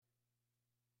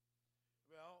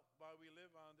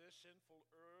this sinful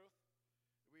earth,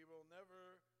 we will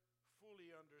never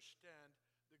fully understand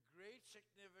the great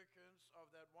significance of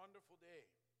that wonderful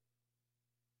day.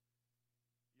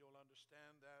 You'll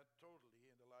understand that totally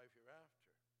in the life hereafter.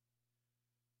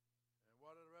 And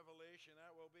what a revelation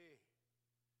that will be.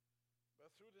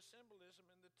 But through the symbolism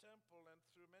in the temple and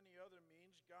through many other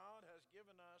means, God has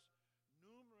given us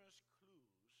numerous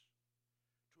clues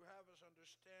to have us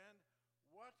understand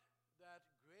what that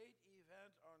great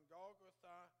event on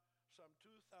Golgotha some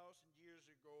 2,000 years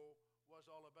ago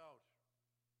was all about.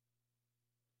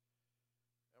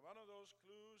 And one of those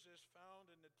clues is found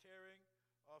in the tearing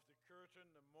of the curtain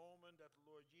the moment that the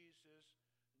Lord Jesus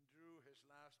drew his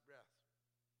last breath.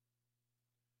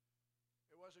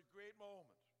 It was a great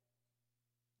moment.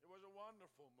 It was a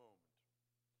wonderful moment.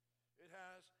 It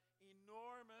has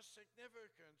enormous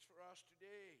significance for us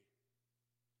today.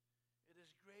 It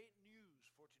is great news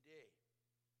for today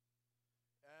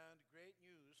and great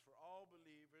news for all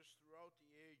believers throughout the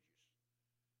ages.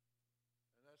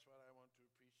 And that's what I want to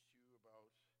preach to you about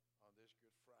on this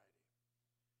Good Friday.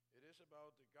 It is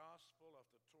about the gospel of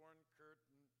the torn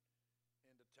curtain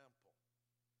in the temple.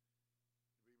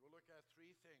 We will look at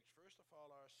three things. First of all,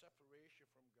 our separation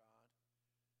from God.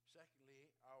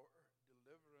 Secondly, our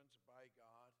deliverance by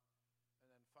God. And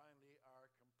then finally,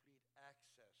 our complete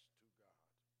access to God.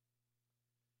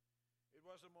 It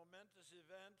was a momentous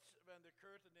event when the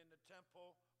curtain in the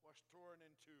temple was torn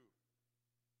in two.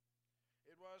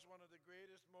 It was one of the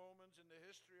greatest moments in the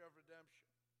history of redemption.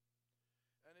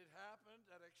 And it happened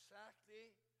at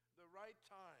exactly the right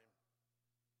time.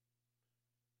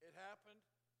 It happened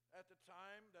at the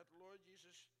time that the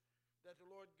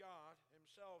Lord God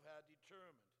himself had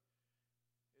determined.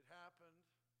 It happened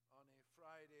on a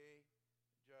Friday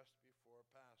just before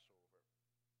Passover.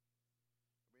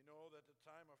 We know that the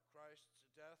time of Christ's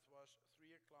death was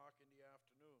 3 o'clock in the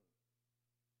afternoon.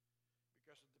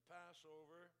 Because of the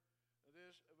Passover,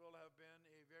 this will have been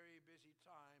a very busy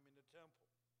time in the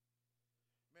temple.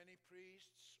 Many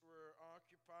priests were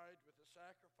occupied with the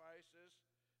sacrifices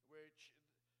which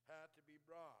had to be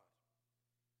brought.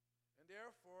 And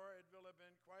therefore, it will have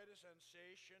been quite a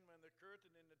sensation when the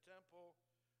curtain in the temple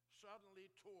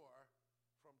suddenly tore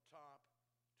from top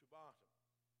to bottom.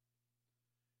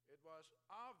 It was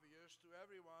obvious to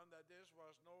everyone that this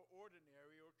was no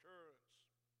ordinary occurrence.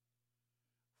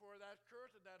 For that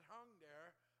curtain that hung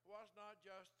there was not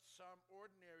just some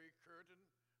ordinary curtain,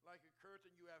 like a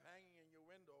curtain you have hanging in your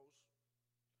windows.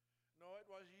 No, it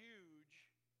was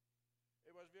huge.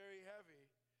 It was very heavy,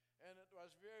 and it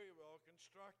was very well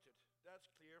constructed. That's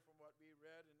clear from what we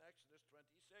read in Exodus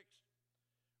 26,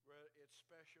 where its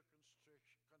special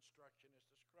construction is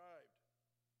described.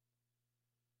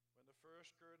 When the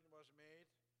first curtain was made,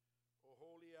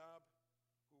 Oholiab,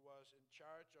 who was in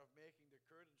charge of making the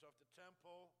curtains of the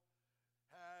temple,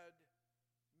 had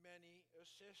many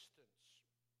assistants.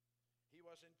 He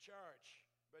was in charge,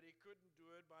 but he couldn't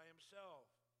do it by himself.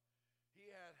 He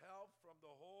had help from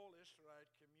the whole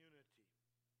Israelite community.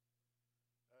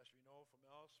 As we know from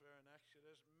elsewhere in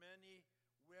Exodus, many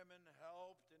women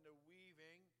helped in the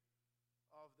weaving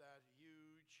of that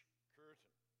huge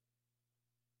curtain.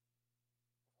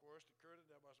 Of course, the curtain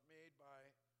that was made by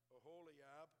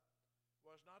Oholiab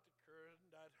was not the curtain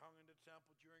that hung in the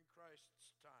temple during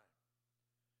Christ's time.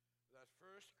 That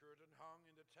first curtain hung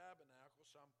in the tabernacle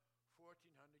some 1,400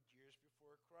 years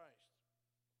before Christ.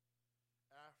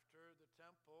 After the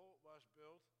temple was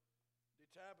built, the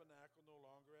tabernacle no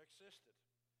longer existed.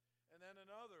 And then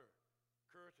another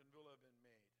curtain will have been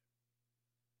made.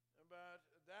 But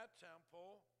that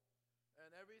temple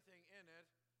and everything in it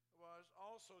was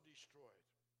also destroyed.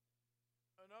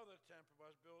 Another temple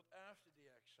was built after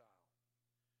the exile.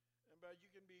 But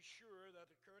you can be sure that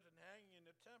the curtain hanging in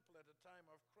the temple at the time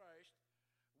of Christ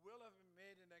will have been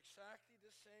made in exactly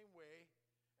the same way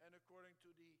and according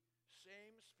to the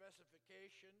same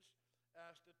specifications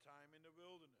as the time in the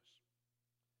wilderness.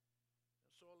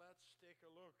 And so let's take a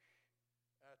look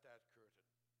at that curtain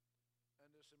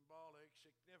and the symbolic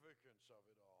significance of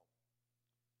it all.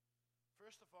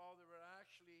 First of all, there were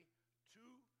actually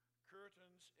two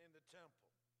curtains in the temple.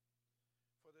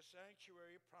 For the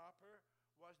sanctuary proper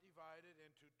was divided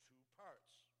into two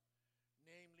parts.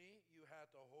 Namely, you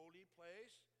had the holy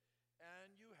place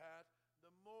and you had the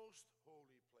most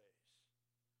holy place.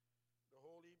 The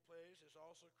holy place is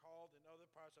also called in other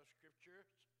parts of Scripture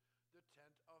the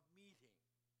tent of meeting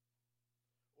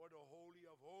or the Holy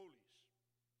of Holies.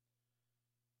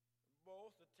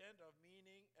 Both the tent of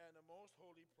meeting and the most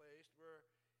holy place were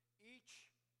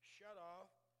each shut off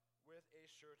with a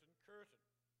certain curtain.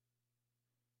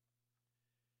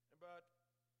 But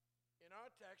in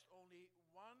our text, only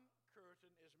one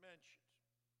curtain is mentioned?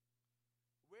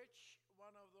 Which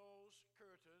one of those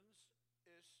curtains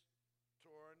is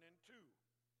torn in two?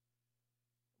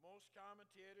 Most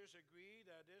commentators agree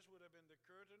that this would have been the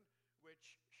curtain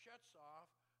which shuts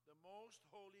off the most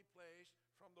holy place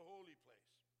from the holy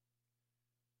place.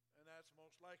 And that's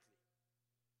most likely.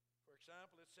 For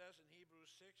example, it says in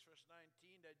Hebrews 6, verse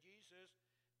 19, that Jesus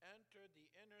entered the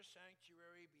inner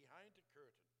sanctuary behind the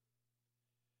curtain.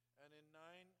 And in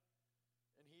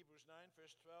Hebrews 9,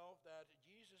 verse 12, that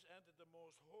Jesus entered the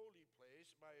most holy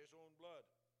place by his own blood.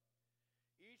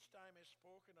 Each time is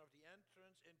spoken of the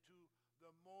entrance into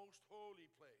the most holy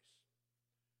place,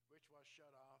 which was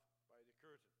shut off by the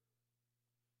curtain.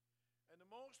 And the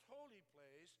most holy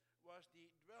place was the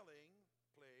dwelling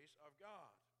place of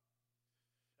God.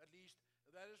 At least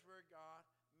that is where God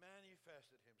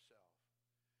manifested himself.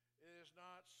 It is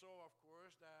not so, of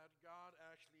course, that God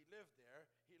actually lived there.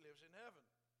 He lives in heaven.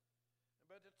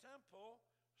 But the temple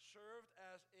served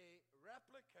as a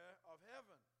replica of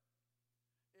heaven.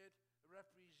 It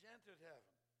represented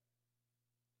heaven.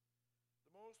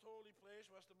 The most holy place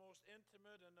was the most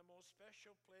intimate and the most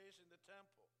special place in the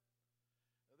temple.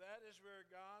 That is where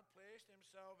God placed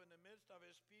himself in the midst of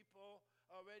his people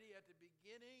already at the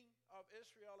beginning of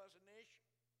Israel as a nation.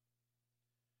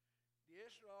 The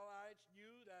Israelites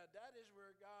knew that that is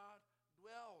where God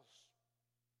dwells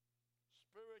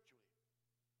spiritually.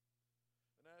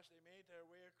 And as they made their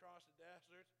way across the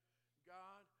desert,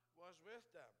 God was with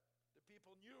them. The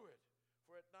people knew it.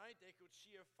 For at night they could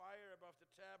see a fire above the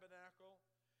tabernacle,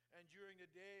 and during the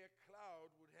day a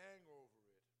cloud would hang over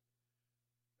it.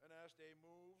 And as they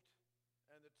moved,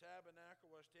 and the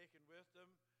tabernacle was taken with them,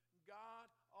 God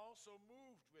also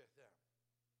moved with them.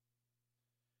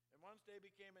 And once they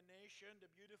became a nation, the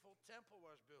beautiful temple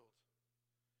was built.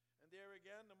 And there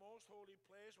again, the most holy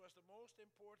place was the most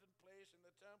important place in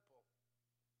the temple.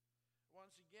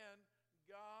 Once again,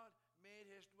 God made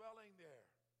his dwelling there.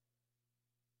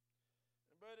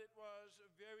 But it was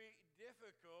very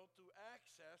difficult to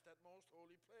access that most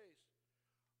holy place.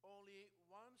 Only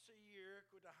once a year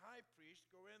could the high priest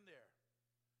go in there.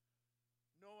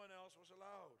 No one else was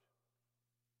allowed.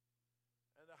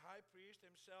 And the high priest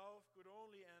himself could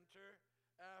only enter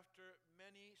after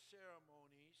many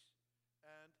ceremonies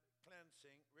and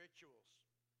cleansing rituals.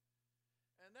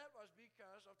 And that was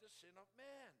because of the sin of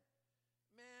man.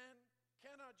 Man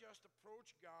cannot just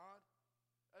approach God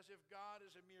as if God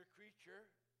is a mere creature.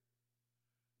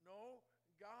 No,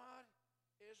 God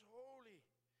is holy.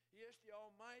 He is the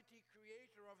almighty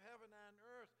creator of heaven and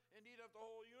earth, indeed of the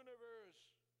whole universe.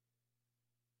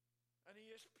 And he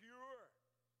is pure.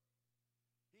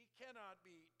 He cannot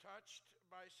be touched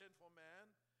by sinful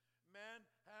man. Man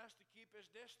has to keep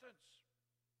his distance.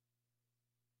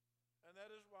 And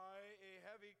that is why a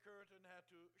heavy curtain had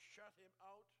to shut him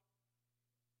out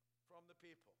from the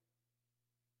people.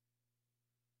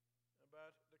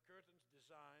 But the curtain's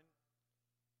design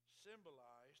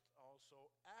symbolized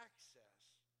also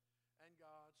access and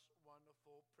God's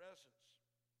wonderful presence.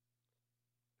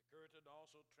 The curtain,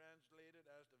 also translated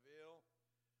as the veil,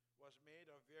 was made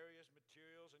of various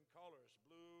materials and colors,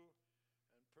 blue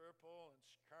and purple and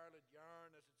scarlet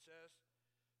yarn, as it says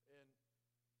in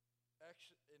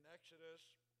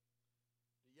Exodus.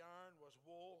 The yarn was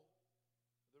wool.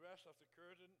 The rest of the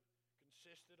curtain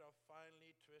consisted of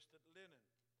finely twisted linen.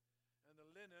 And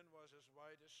the linen was as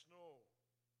white as snow.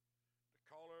 The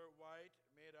color white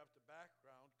made up the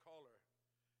background color.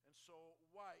 And so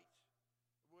white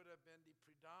would have been the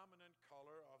predominant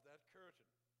color of that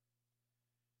curtain.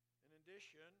 In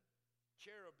addition,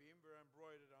 cherubim were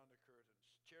embroidered on the curtains.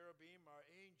 Cherubim are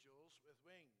angels with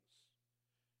wings.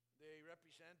 They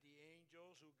represent the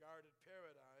angels who guarded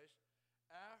paradise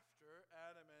after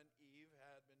Adam and Eve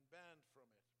had been banned from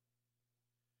it.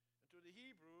 To the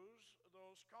Hebrews,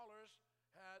 those colors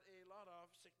had a lot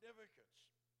of significance.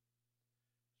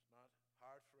 It's not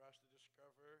hard for us to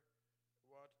discover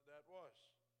what that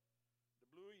was.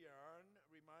 The blue yarn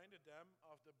reminded them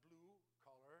of the blue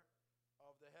color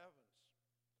of the heavens.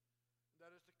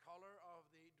 That is the color of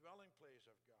the dwelling place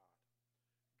of God.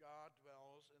 God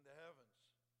dwells in the heavens.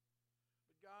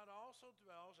 But God also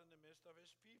dwells in the midst of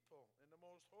his people, in the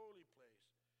most holy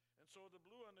place. And so the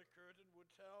blue on the curtain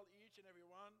would tell each and every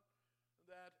one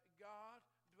that God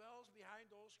dwells behind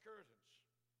those curtains.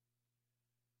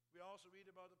 We also read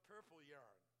about the purple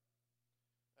yarn.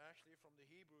 Actually, from the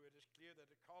Hebrew, it is clear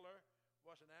that the color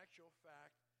was in actual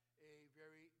fact a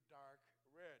very dark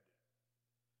red.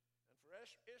 And for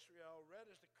Israel, red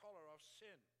is the color of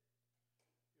sin.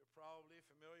 You're probably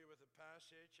familiar with the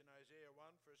passage in Isaiah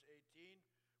 1, verse 18,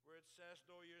 where it says,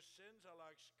 "Though your sins are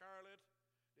like scarlet,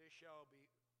 they shall be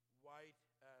white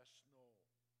as snow.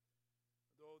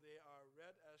 Though they are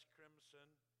red as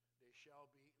crimson, they shall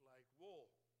be like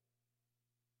wool.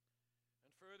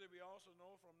 And further, we also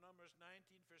know from Numbers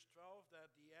 19, verse 12, that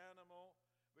the animal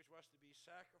which was to be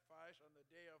sacrificed on the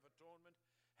Day of Atonement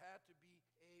had to be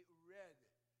a red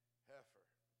heifer.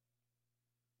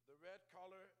 The red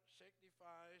color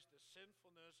signifies the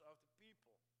sinfulness of the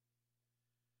people.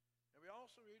 And we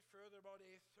also read further about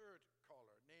a third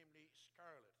color, namely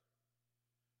scarlet.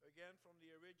 Again, from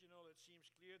the original, it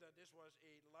seems clear that this was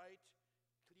a light,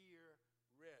 clear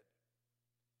red.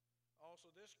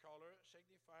 Also, this color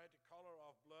signified the color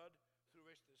of blood through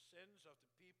which the sins of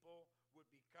the people would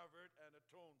be covered and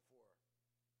atoned for.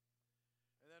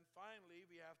 And then finally,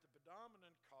 we have the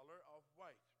predominant color of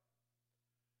white.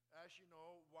 As you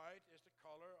know, white is the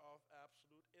color of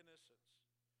absolute innocence.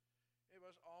 It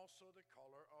was also the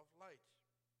color of light.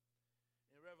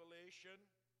 In Revelation,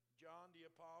 John the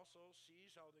Apostle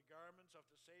sees how the garments of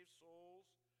the saved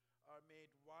souls are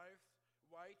made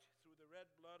white through the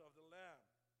red blood of the Lamb.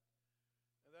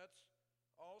 And that's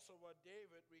also what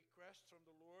David requests from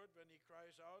the Lord when he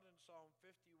cries out in Psalm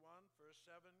 51, verse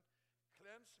 7,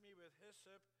 "Cleanse me with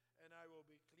hyssop, and I will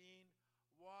be clean.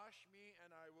 Wash me,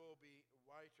 and I will be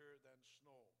whiter than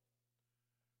snow."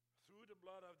 Through the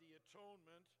blood of the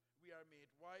atonement, we are made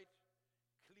white,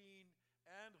 clean,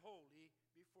 and holy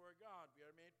before God. We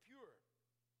are made pure.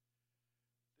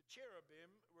 The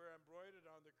cherubim were embroidered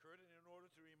on the curtain in order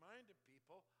to remind the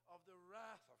people of the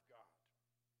wrath of God.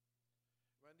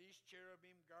 When these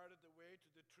cherubim guarded the way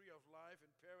to the tree of life in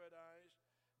paradise,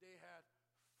 they had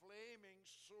flaming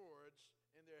swords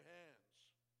in their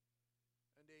hands,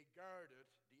 and they guarded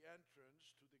the entrance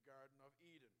to the Garden of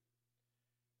Eden.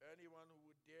 Anyone who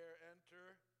would dare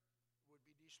enter would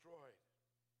be destroyed.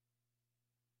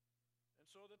 And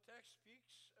so the text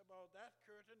speaks about that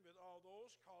curtain with all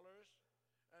those colors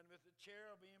and with the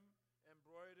cherubim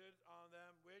embroidered on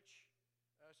them, which,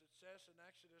 as it says in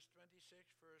Exodus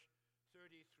 26, verse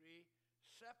 33,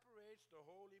 separates the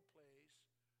holy place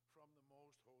from the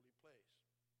most holy place.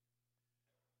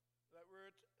 That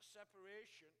word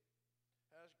separation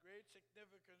has great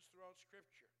significance throughout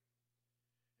Scripture.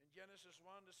 In Genesis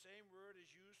 1, the same word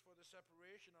is used for the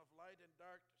separation of light and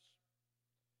darkness.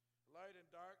 Light and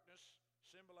darkness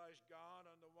symbolize God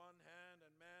on the one hand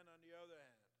and man on the other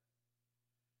hand.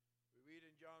 We read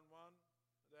in John 1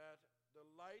 that the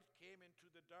light came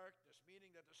into the darkness,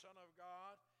 meaning that the Son of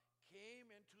God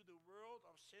came into the world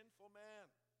of sinful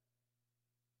man.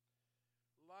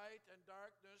 Light and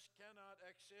darkness cannot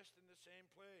exist in the same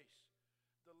place.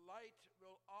 The light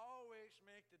will always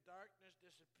make the darkness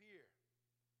disappear.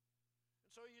 And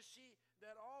so you see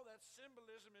that all that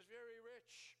symbolism is very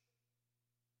rich.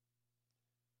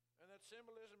 And that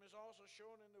symbolism is also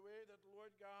shown in the way that the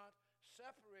Lord God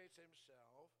separates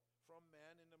himself from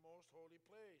man in the most holy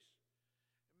place.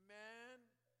 Man,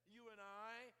 you and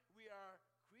I, we are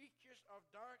creatures of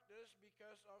darkness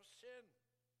because of sin.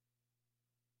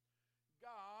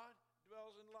 God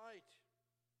dwells in light.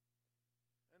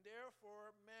 And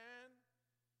therefore, man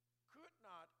could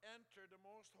not enter the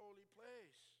most holy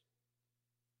place.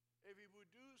 If he would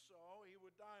do so, he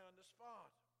would die on the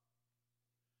spot.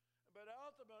 But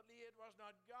ultimately, it was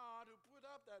not God who put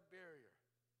up that barrier.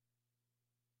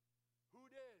 Who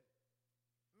did?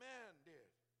 Man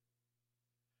did.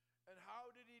 And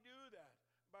how did he do that?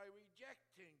 By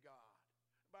rejecting God,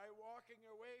 by walking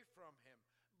away from him,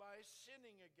 by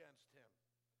sinning against him.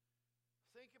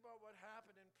 Think about what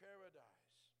happened in paradise.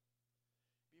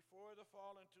 Before the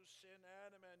fall into sin,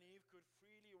 Adam and Eve could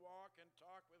freely walk and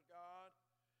talk with God.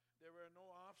 There were no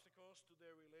obstacles to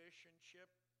their relationship.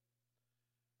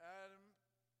 Adam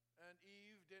and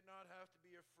Eve did not have to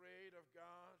be afraid of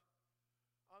God.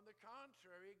 On the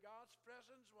contrary, God's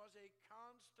presence was a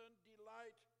constant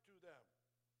delight to them.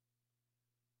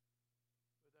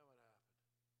 But then what happened?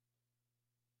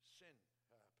 Sin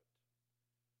happened,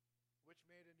 which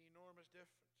made an enormous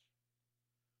difference.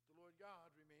 The Lord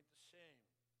God remained the same,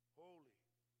 holy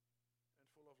and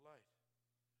full of light.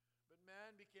 But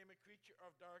man became a creature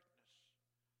of darkness.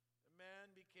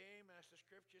 Man became, as the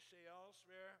scriptures say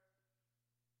elsewhere,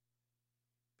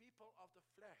 people of the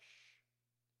flesh.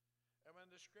 And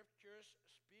when the scriptures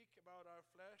speak about our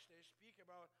flesh, they speak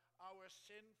about our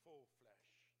sinful flesh,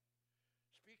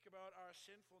 speak about our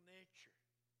sinful nature.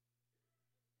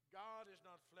 God is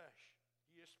not flesh,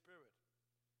 he is spirit.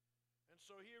 And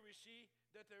so here we see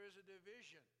that there is a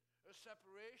division, a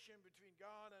separation between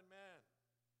God and man.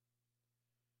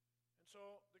 And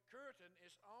so the curtain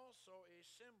is also a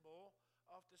symbol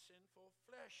of the sinful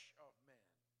flesh of man.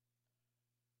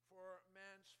 For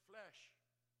man's flesh,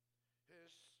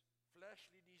 his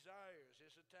fleshly desires,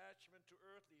 his attachment to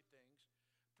earthly things,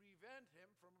 prevent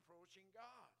him from approaching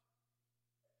God.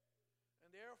 And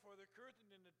therefore, the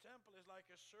curtain in the temple is like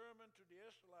a sermon to the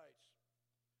Israelites,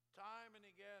 time and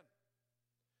again.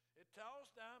 It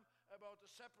tells them about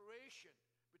the separation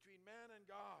between man and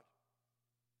God.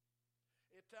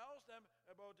 It tells them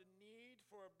about the need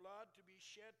for blood to be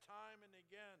shed time and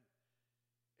again.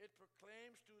 It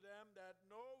proclaims to them that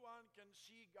no one can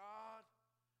see God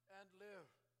and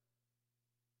live.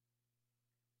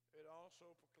 It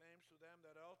also proclaims to them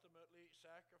that ultimately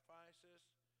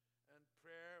sacrifices and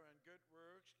prayer and good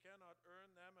works cannot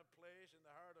earn them a place in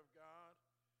the heart of God,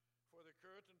 for the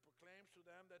curtain proclaims to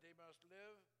them that they must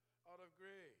live out of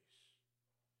grace,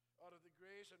 out of the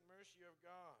grace and mercy of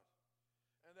God,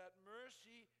 and that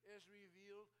mercy is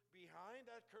revealed behind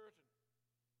that curtain.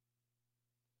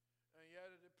 And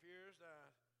yet it appears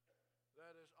that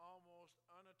that is almost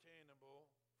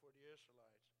unattainable for the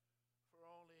Israelites. For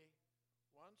only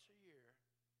once a year,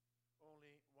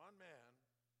 only one man,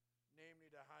 namely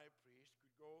the high priest,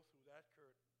 could go through that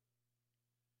curtain.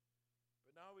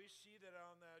 But now we see that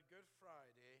on that Good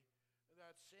Friday,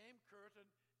 that same curtain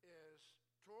is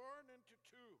torn into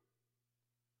two,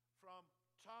 from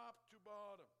top to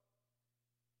bottom.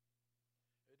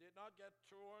 It did not get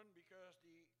torn because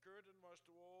the curtain was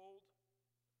too old,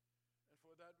 and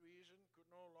for that reason could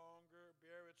no longer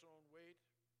bear its own weight.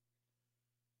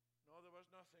 No, there was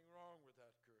nothing wrong with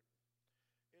that curtain.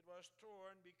 It was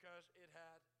torn because it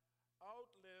had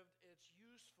outlived its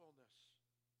usefulness.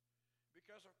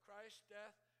 Because of Christ's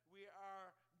death, we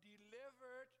are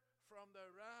delivered from the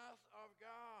wrath of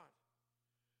God.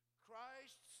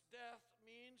 Christ's death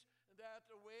means that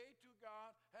the way to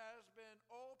God has been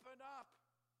opened up.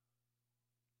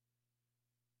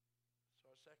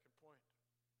 So, our second point.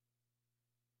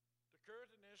 The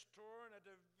curtain is torn at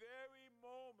the very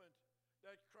moment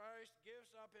that Christ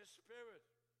gives up his Spirit.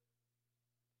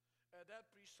 At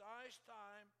that precise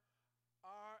time,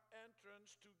 our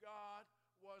entrance to God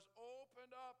was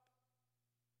opened up.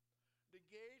 The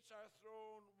gates are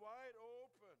thrown wide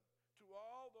open to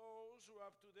all those who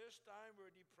up to this time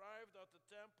were deprived of the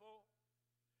temple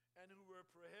and who were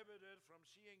prohibited from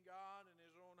seeing God in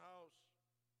his own house.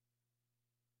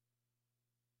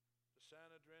 The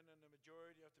Sanhedrin and the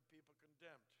majority of the people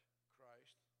condemned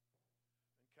Christ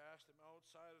and cast him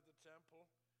outside of the temple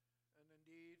and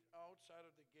indeed outside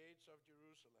of the gates of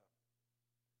Jerusalem.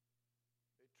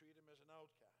 They treat him as an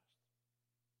outcast.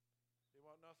 They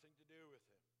want nothing to do with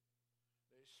him.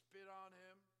 They spit on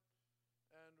him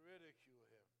and ridicule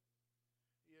him.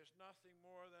 He is nothing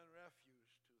more than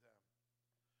refuse to them.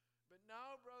 But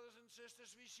now, brothers and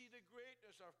sisters, we see the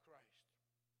greatness of Christ.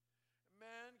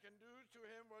 Man can do to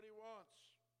him what he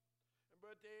wants,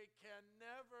 but they can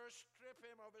never strip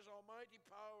him of his almighty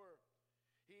power.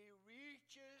 He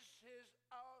reaches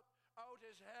out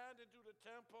his hand into the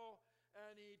temple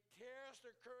and he tears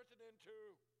the curtain in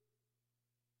two.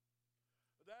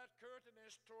 That curtain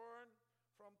is torn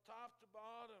from top to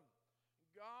bottom.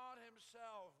 God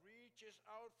himself reaches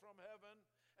out from heaven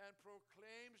and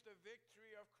proclaims the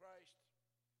victory of Christ.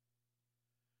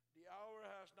 The hour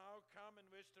has now come in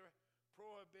which the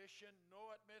prohibition,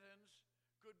 no admittance,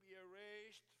 could be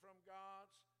erased from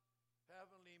God's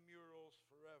heavenly murals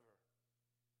forever.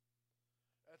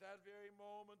 At that very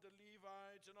moment, the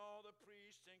Levites and all the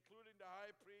priests, including the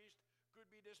high priest, could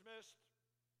be dismissed.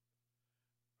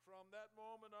 From that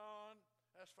moment on,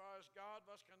 as far as God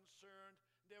was concerned,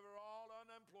 they were all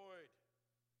unemployed.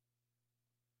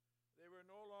 They were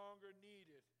no longer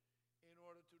needed in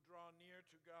order to draw near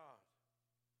to God.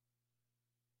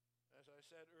 As I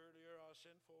said earlier, our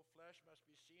sinful flesh must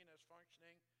be seen as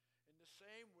functioning in the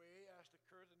same way as the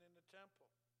curtain in the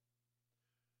temple.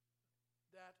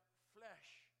 That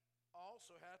flesh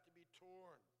also had to be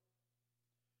torn.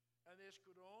 And this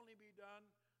could only be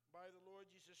done by the Lord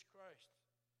Jesus Christ.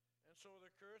 And so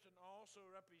the curtain also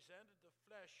represented the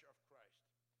flesh of Christ.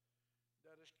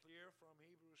 That is clear from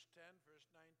Hebrews 10, verse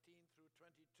 19 through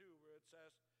 22, where it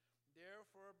says,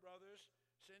 "Therefore, brothers,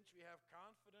 since we have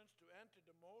confidence to enter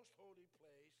the most holy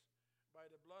place by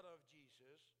the blood of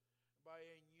Jesus, by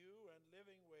a new and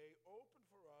living way open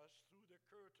for us through the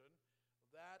curtain,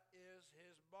 that is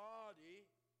his body.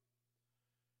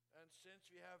 And since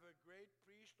we have a great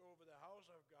priest over the house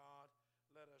of God,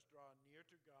 let us draw near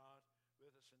to God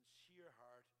with a sincere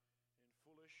heart in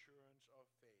full assurance of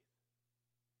faith."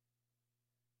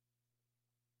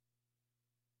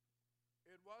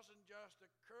 It wasn't just a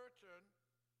curtain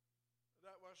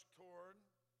that was torn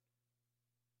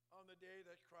on the day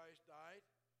that Christ died.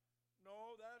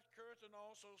 No, that curtain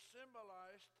also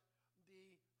symbolized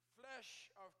the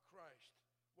flesh of Christ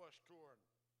was torn.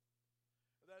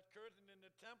 That curtain in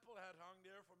the temple had hung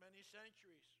there for many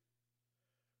centuries.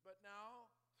 But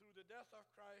now, through the death of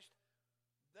Christ,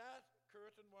 that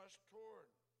curtain was torn.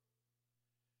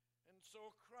 And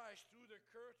so Christ, through the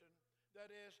curtain,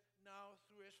 that is, now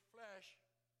through his flesh,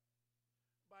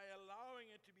 by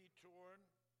allowing it to be torn,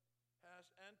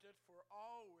 has entered for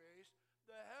always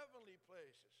the heavenly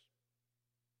places.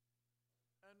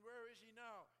 And where is he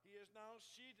now? He is now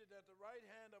seated at the right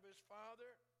hand of his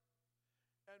Father,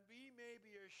 and we may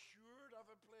be assured of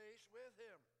a place with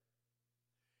him.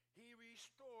 He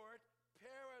restored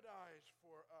paradise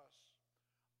for us.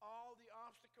 All the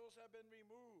obstacles have been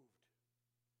removed.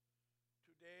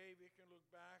 Today we can look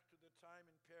back to the time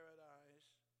in paradise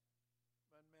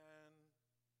when man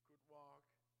could walk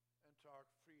and talk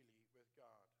freely with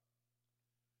God.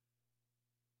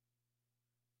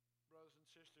 Brothers and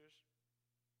sisters,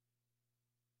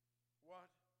 what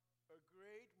a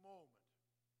great moment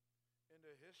in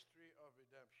the history of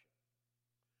redemption.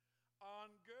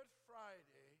 On Good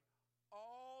Friday,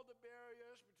 all the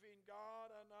barriers between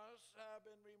God and us have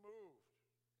been removed.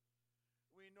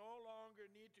 We no longer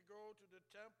need to go to the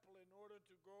temple in order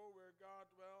to go where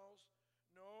God dwells.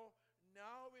 No,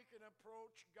 now we can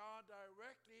approach God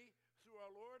directly through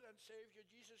our Lord and Savior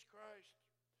Jesus Christ.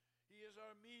 He is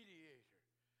our mediator.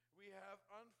 We have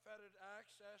unfettered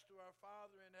access to our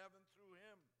Father in heaven through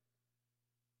him.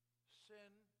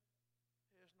 Sin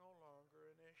is no longer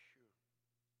an issue.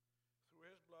 Through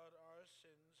his blood, our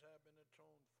sins have been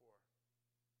atoned for.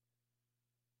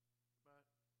 But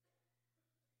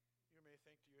you may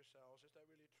think to yourselves, is that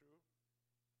really true?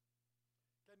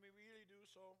 Can we really do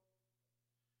so?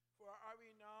 For are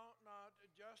we now not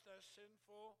just as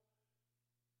sinful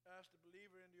as the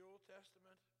believer in the Old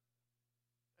Testament?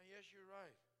 And yes, you're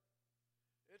right.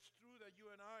 It's true that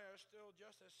you and I are still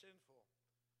just as sinful.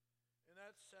 In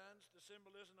that sense, the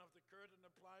symbolism of the curtain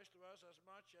applies to us as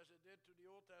much as it did to the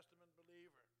Old Testament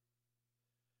believer.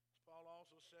 As Paul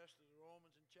also says to the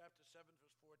Romans in chapter 7,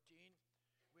 verse 14,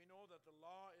 we know that the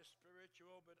law is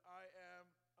spiritual, but I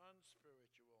am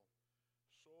unspiritual,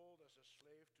 sold as a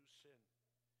slave to sin.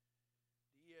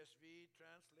 The ESV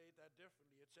translates that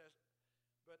differently. It says,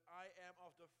 but I am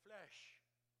of the flesh,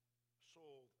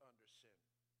 sold under sin.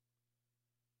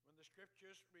 When the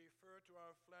scriptures refer to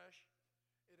our flesh,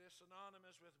 it is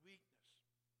synonymous with weakness.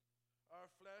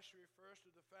 Our flesh refers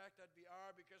to the fact that we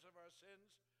are, because of our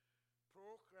sins,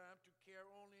 programmed to care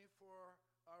only for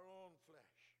our own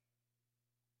flesh.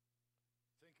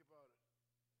 Think about it.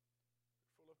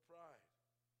 We're full of pride.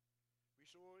 We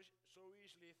so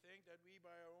easily think that we,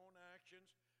 by our own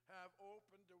actions, have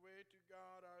opened the way to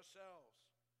God ourselves,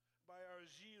 by our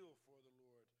zeal for the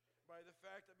Lord, by the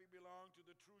fact that we belong to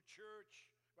the true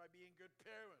church, by being good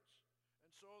parents. And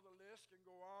so the list can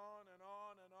go on and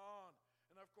on and on.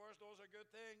 And of course, those are good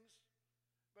things,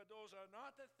 but those are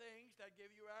not the things that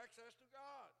give you access to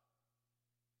God.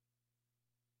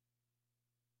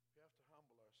 We have to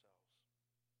humble ourselves.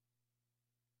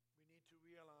 We need to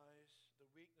realize the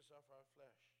weakness of our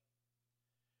flesh.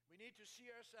 We need to see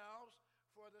ourselves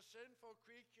for the sinful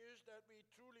creatures that we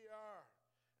truly are.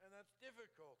 And that's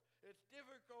difficult. It's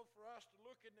difficult for us to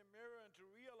look in the mirror and to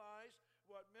realize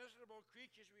what miserable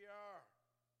creatures we are.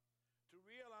 To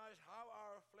realize how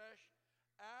our flesh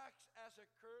acts as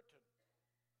a curtain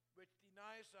which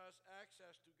denies us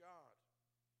access to God.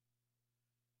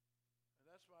 And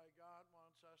that's why God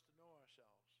wants us to know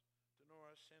ourselves, to know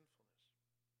our sinfulness.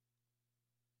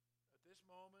 At this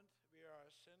moment, we are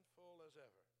as sinful as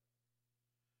ever.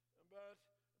 But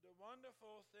the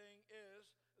wonderful thing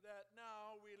is that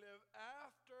now we live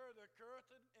after the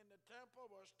curtain in the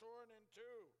temple was torn in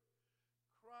two.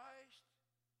 Christ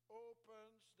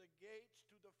opens the gates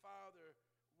to the Father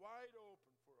wide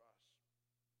open for us.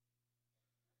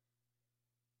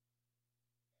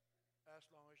 As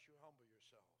long as you humble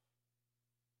yourself,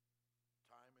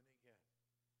 time and again.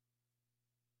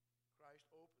 Christ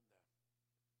opened them.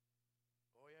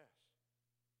 Oh yes,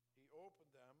 he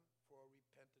opened them for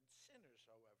repentant sinners,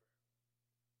 however.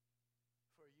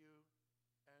 For you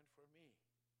and for me.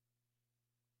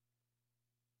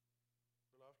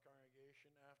 Beloved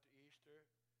congregation, after Easter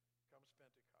comes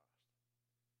Pentecost.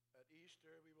 At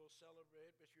Easter we will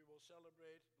celebrate, which we will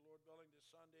celebrate, Lord willing, this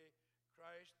Sunday,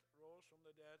 Christ rose from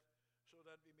the dead so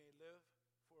that we may live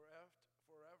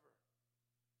forever.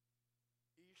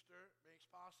 Easter makes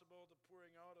possible the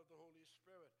pouring out of the Holy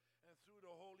Spirit. And through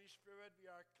the Holy Spirit we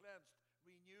are cleansed,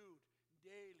 renewed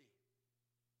daily.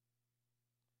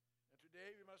 And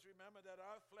today we must remember that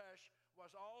our flesh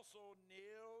was also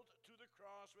nailed to the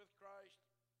cross with Christ.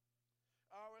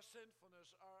 Our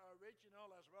sinfulness, our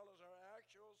original as well as our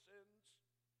actual sins,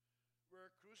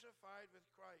 were crucified with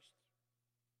Christ.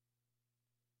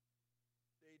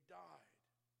 died,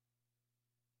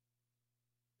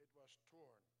 it was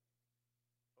torn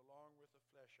along with the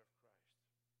flesh of Christ.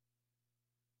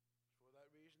 It's for that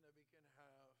reason that we can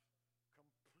have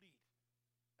complete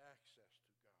access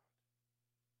to God,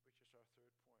 which is our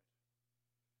third point.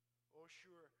 Oh,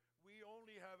 sure, we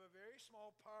only have a very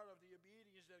small part of the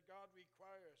obedience that God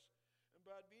requires.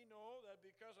 But we know that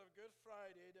because of Good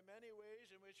Friday, the many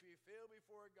ways in which we fail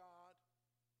before God,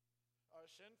 our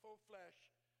sinful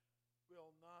flesh will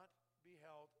not be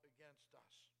held against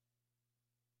us.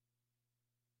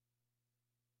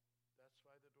 That's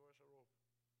why the doors are open.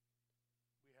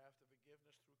 We have the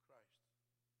forgiveness through Christ.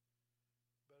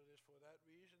 But it is for that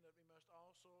reason that we must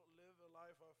also live a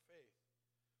life of faith,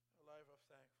 a life of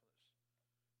thankfulness.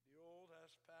 The old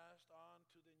has passed on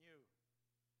to the new.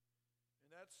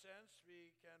 In that sense,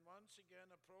 we can once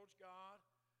again approach God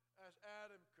as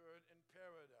Adam could in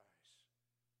paradise.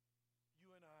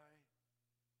 You and I,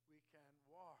 we can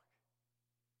walk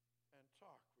and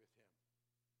talk with him.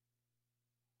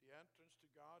 The entrance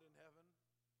to God in heaven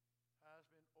has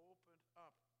been opened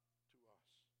up to us.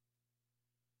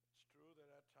 It's true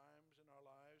that at times in our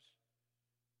lives,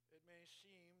 it may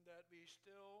seem that we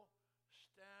still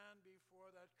stand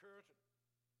before that curtain.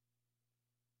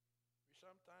 We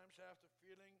sometimes have the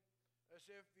feeling as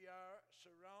if we are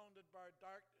surrounded by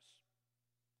darkness.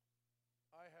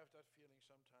 I have that feeling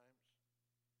sometimes.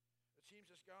 It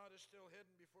seems as God is still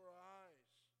hidden before our eyes,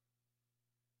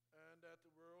 and that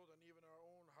the world and even our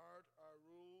own heart are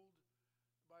ruled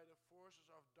by the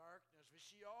forces of darkness. We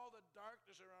see all the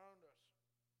darkness around us.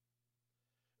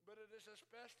 But it is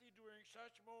especially during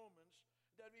such moments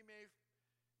that we may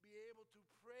be able to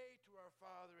pray to our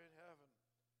Father in heaven.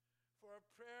 For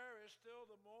prayer is still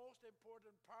the most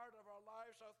important part of our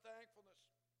lives of thankfulness,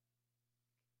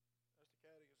 as the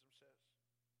Catechism says.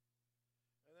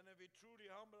 And then if we truly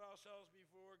humble ourselves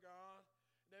before God,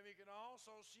 then we can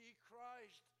also see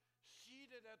Christ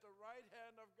seated at the right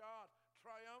hand of God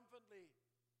triumphantly,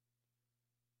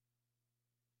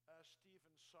 as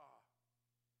Stephen saw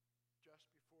just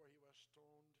before he was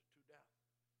stoned to death.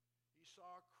 He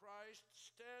saw Christ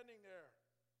standing there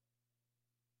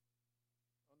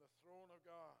on the throne of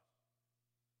God.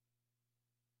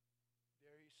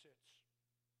 There he sits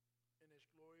in his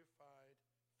glorified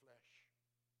flesh.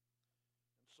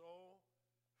 And so,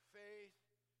 faith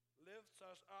lifts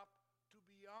us up to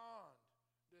beyond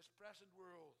this present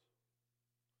world.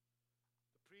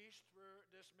 The priests were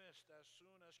dismissed as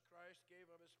soon as Christ gave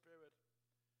up his spirit.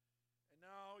 And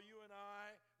now you and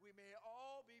I, we may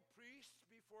all be priests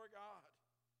before God.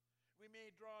 We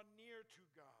may draw near to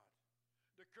God.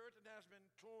 The curtain has been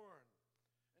torn.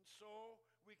 And so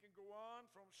we can go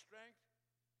on from strength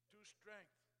to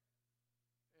strength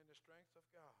in the strength of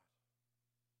God.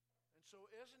 And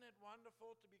so isn't it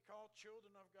wonderful to be called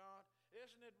children of God?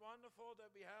 Isn't it wonderful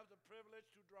that we have the privilege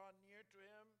to draw near to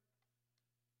him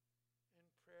in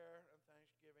prayer and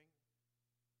thanksgiving?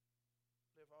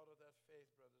 Live out of that faith,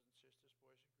 brothers and sisters,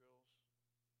 boys and girls.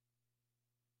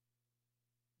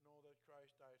 Know that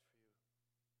Christ died for you.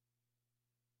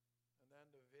 And then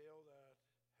the veil that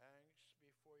hangs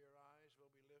before your eyes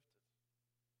will be lifted.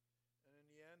 And in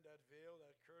the end, that veil,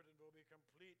 that curtain will be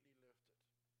completely lifted.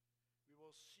 We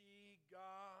will see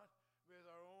God with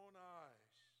our own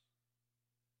eyes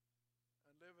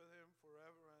and live with him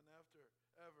forever and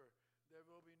ever. There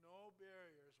will be no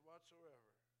barriers whatsoever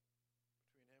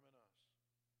between him and us.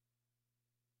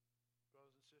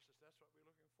 Brothers and sisters, that's what we're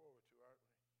looking forward to, aren't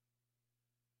we?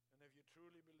 And if you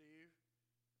truly believe,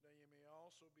 then you may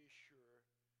also be sure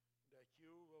that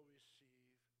you will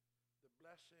receive the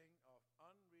blessing of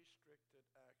unrestricted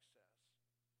access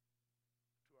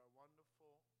to our wonderful